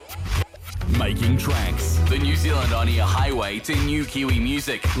Making Tracks, the New Zealand on-air highway to new Kiwi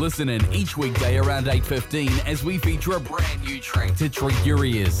music. Listen in each weekday around 8:15 as we feature a brand new track to treat your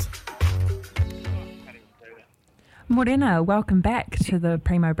ears. Morena, welcome back to the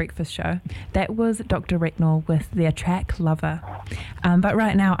Primo Breakfast Show. That was Dr. Recknell with their track Lover. But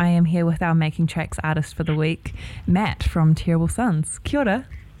right now I am here with our Making Tracks artist for the week, Matt from Terrible Sons. Kia ora.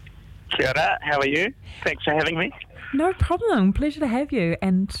 Kia ora, how are you? Thanks for having me. No problem, pleasure to have you.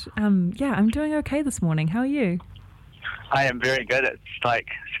 And I'm doing okay this morning. How are you? I am very good. It's like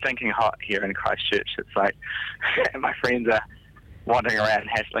stinking hot here in Christchurch. It's like my friends are wandering around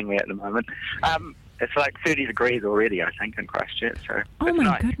hassling me at the moment. It's like 30 degrees already, I think, in Christchurch. So oh my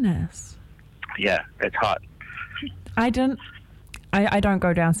nice. Goodness. Yeah, it's hot. I don't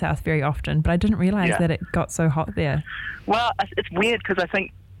go down south very often, but I didn't realise that it got so hot there. Well, it's weird because I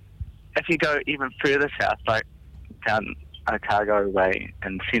think if you go even further south, like down Otago way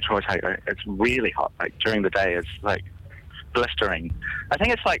and central Otago, it's really hot. Like during the day, it's like blistering. I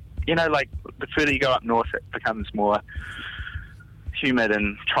think it's like, like the further you go up north, it becomes more humid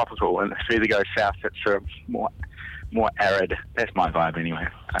and tropical, and the further you go south, it's sort of more arid. That's my vibe anyway.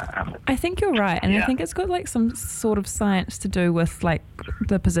 I think you're right, and I think it's got like some sort of science to do with like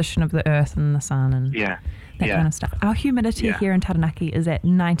the position of the earth and the sun and that kind of stuff. Our humidity here in Taranaki is at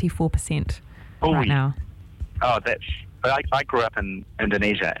 94% right now. Oh, I grew up in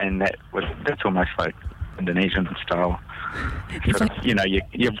Indonesia, and that's almost like Indonesian style. Sort of,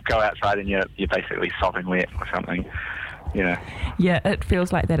 you go outside and you're basically sopping wet or something. Yeah, it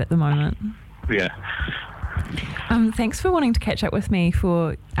feels like that at the moment. Yeah. Thanks for wanting to catch up with me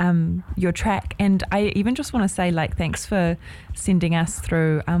for your track, and I even just want to say thanks for sending us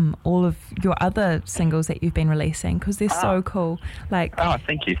through all of your other singles that you've been releasing, because they're so cool.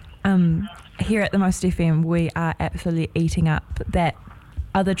 Thank you. Here at the Most FM, we are absolutely eating up that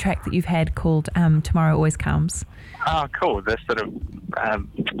other track that you've had called Tomorrow Always Comes. Oh, cool. This sort of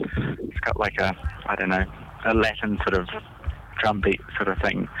it's got like a Latin sort of drum beat sort of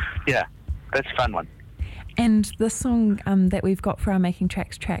thing. Yeah, that's a fun one. And the song that we've got for our Making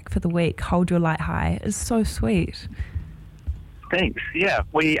Tracks track for the week, Hold Your Light High, is so sweet. Thanks. Yeah,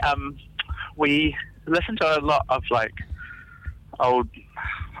 we listen to a lot of old,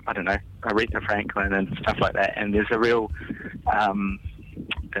 Aretha Franklin and stuff like that, and there's a real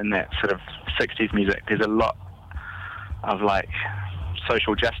in that sort of 60s music, there's a lot of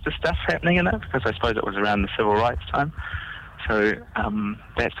social justice stuff happening in it, because I suppose it was around the civil rights time. So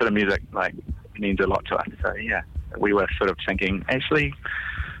that sort of music means a lot to us. So yeah, we were sort of thinking, actually,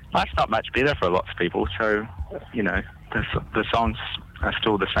 life's not much better for lots of people. So the songs are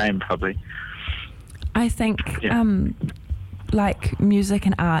still the same, probably. I think music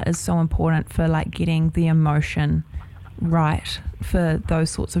and art is so important for getting the emotion right for those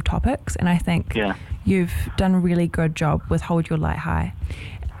sorts of topics, and I think you've done a really good job with Hold Your Light High.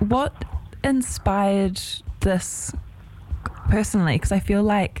 What inspired this personally? Because I feel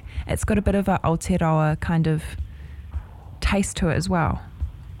like it's got a bit of a Aotearoa kind of taste to it as well.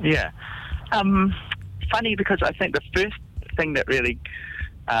 Yeah. Funny, because I think the first thing that really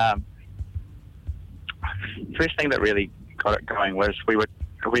got it going was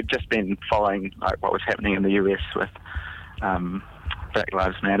we'd just been following what was happening in the US with Black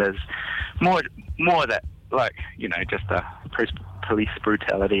Lives Matters, more that just the police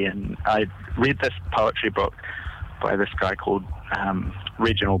brutality. And I read this poetry book by this guy called Dwayne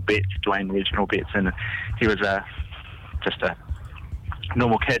Reginald Betts, and he was just a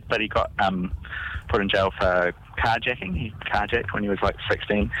normal kid, but he got put in jail for carjacking. He carjacked when he was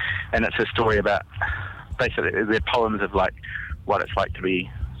 16, and it's a story about basically they're poems of what it's like to be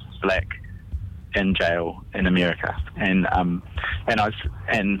black in jail in America, and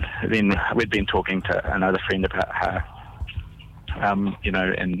then we'd been talking to another friend about how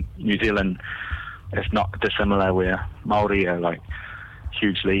in New Zealand it's not dissimilar, where Māori are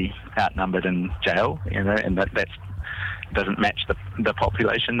hugely outnumbered in jail, and that doesn't match the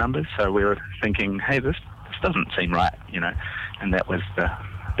population numbers. So we were thinking, hey, this doesn't seem right, and that was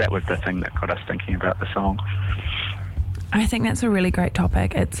the thing that got us thinking about the song. I think that's a really great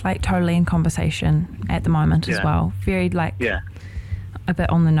topic. It's totally in conversation at the moment as well. Very a bit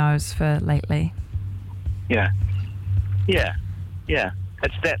on the nose for lately. Yeah.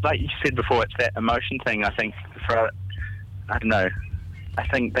 It's that, like you said before, it's that emotion thing. I think I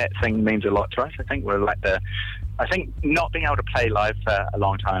think that thing means a lot to us. I think we're I think not being able to play live for a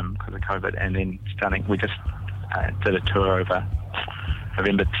long time because of COVID, and then we just did a tour over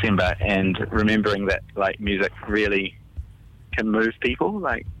November, December, and remembering that music really can move people,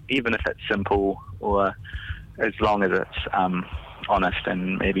 even if it's simple, or as long as it's honest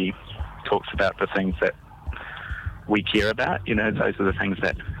and maybe talks about the things that we care about. You know, those are the things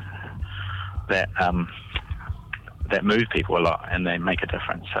that move people a lot, and they make a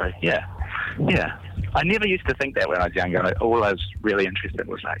difference. So yeah. I never used to think that when I was younger. All I was really interested in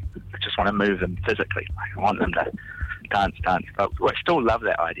was like, I just want to move them physically. Like, I want them to dance. But I still love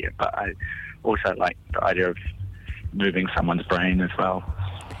that idea, but I also like the idea of moving someone's brain as well.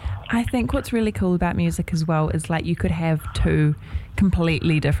 I think what's really cool about music as well is like you could have two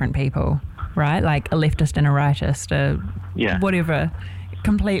completely different people, right? Like a leftist and a rightist, whatever,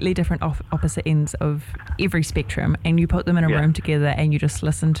 completely different opposite ends of every spectrum, and you put them in a room together and you just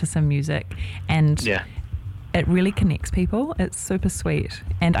listen to some music, and it really connects people. It's super sweet.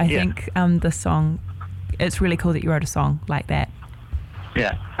 And I think the song, it's really cool that you wrote a song like that.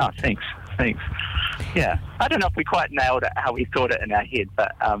 Yeah. Oh, thanks. Yeah. I don't know if we quite nailed it, how we thought it in our head,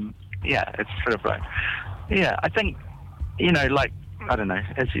 but it's sort of like, I think, you know, like, I don't know,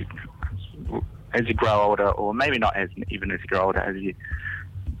 as you grow older, or maybe not even as you grow older, as you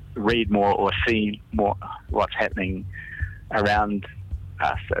read more or see more what's happening around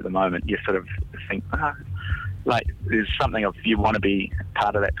us at the moment, you sort of think, like, there's something of you want to be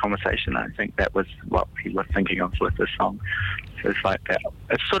part of that conversation. I think that was what we were thinking of with this song. So it's like that.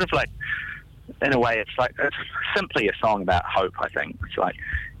 It's sort of like, in a way, it's simply a song about hope, I think. It's like,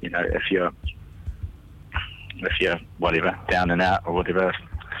 you know, if you're whatever, down and out or whatever,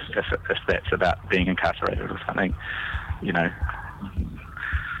 if that's about being incarcerated or something, you know,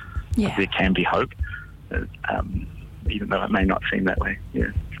 there can be hope, even though it may not seem that way.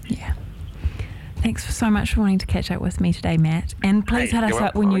 Yeah. Thanks so much for wanting to catch up with me today, Matt. And please hit us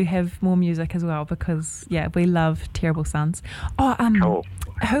up when you have more music as well, because we love Terrible Sons. Cool.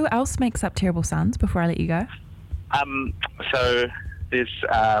 Who else makes up Terrible Sons before I let you go? So there's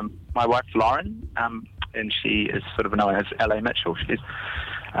my wife Lauren, and she is sort of known as L.A. Mitchell. She's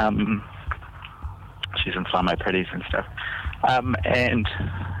in Flammo Pretties and stuff, and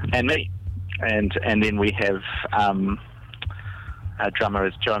me, and then we have our drummer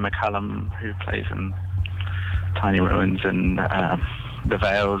is Joe McCullum, who plays in Tiny Ruins and The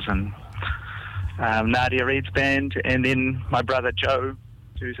Veils, and Nadia Reid's band, and then my brother Joe,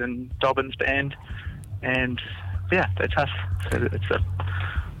 who's in Dobbin's band, and that's us. So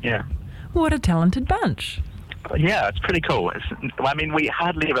What a talented bunch. Yeah, it's pretty cool. I mean, we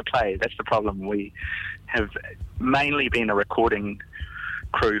hardly ever play. That's the problem. We have mainly been a recording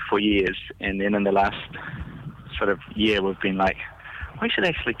crew for years, and then in the last sort of year we've been like, we should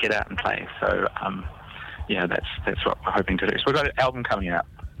actually get out and play. So that's what we're hoping to do. So we've got an album coming out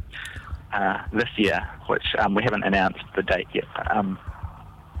this year, which we haven't announced the date yet, but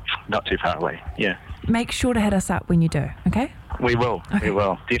not too far away. Yeah. Make sure to hit us up when you do, okay? We will. Okay. We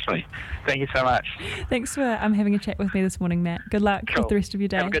will, definitely. Thank you so much. Thanks for having a chat with me this morning, Matt. Good luck with the rest of your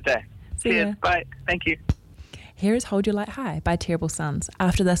day. Have a good day. See ya. Bye. Thank you. Here is Hold Your Light High by Terrible Sons.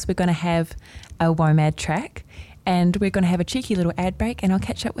 After this, we're going to have a WOMAD track, and we're going to have a cheeky little ad break, and I'll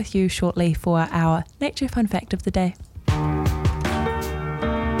catch up with you shortly for our Nature Fun Fact of the Day.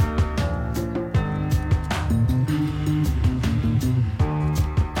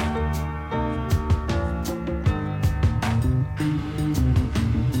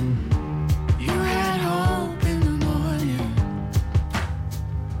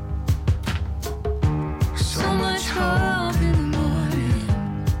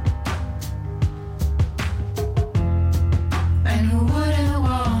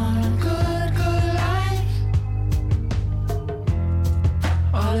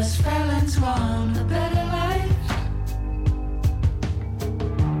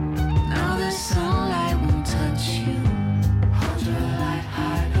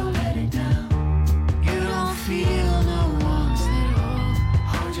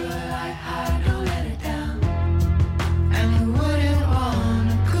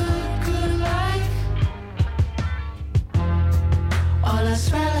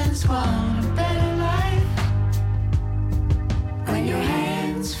 Want a better life when your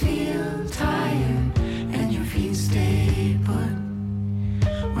hands feel tired.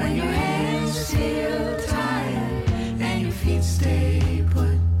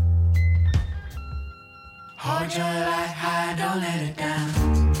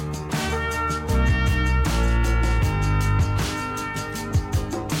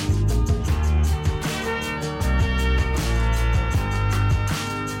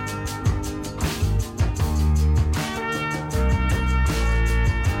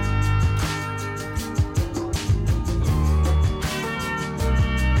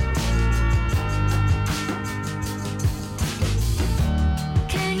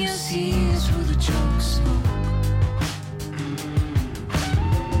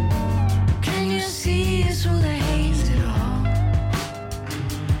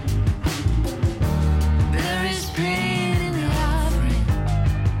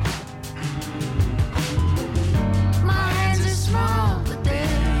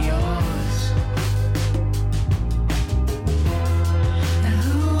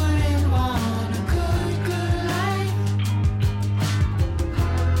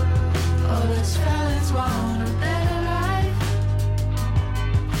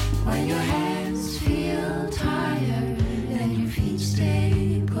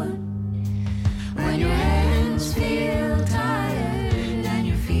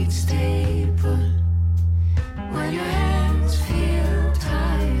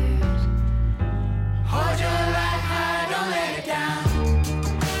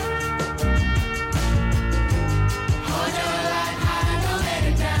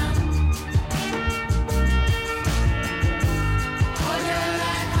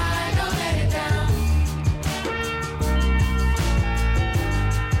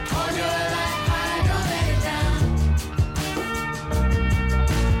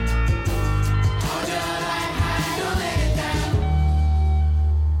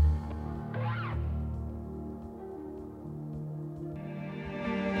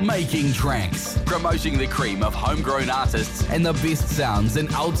 Making Tracks, promoting the cream of homegrown artists and the best sounds in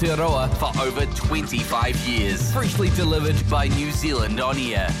Aotearoa for over 25 years. Freshly delivered by New Zealand On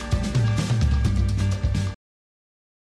Air.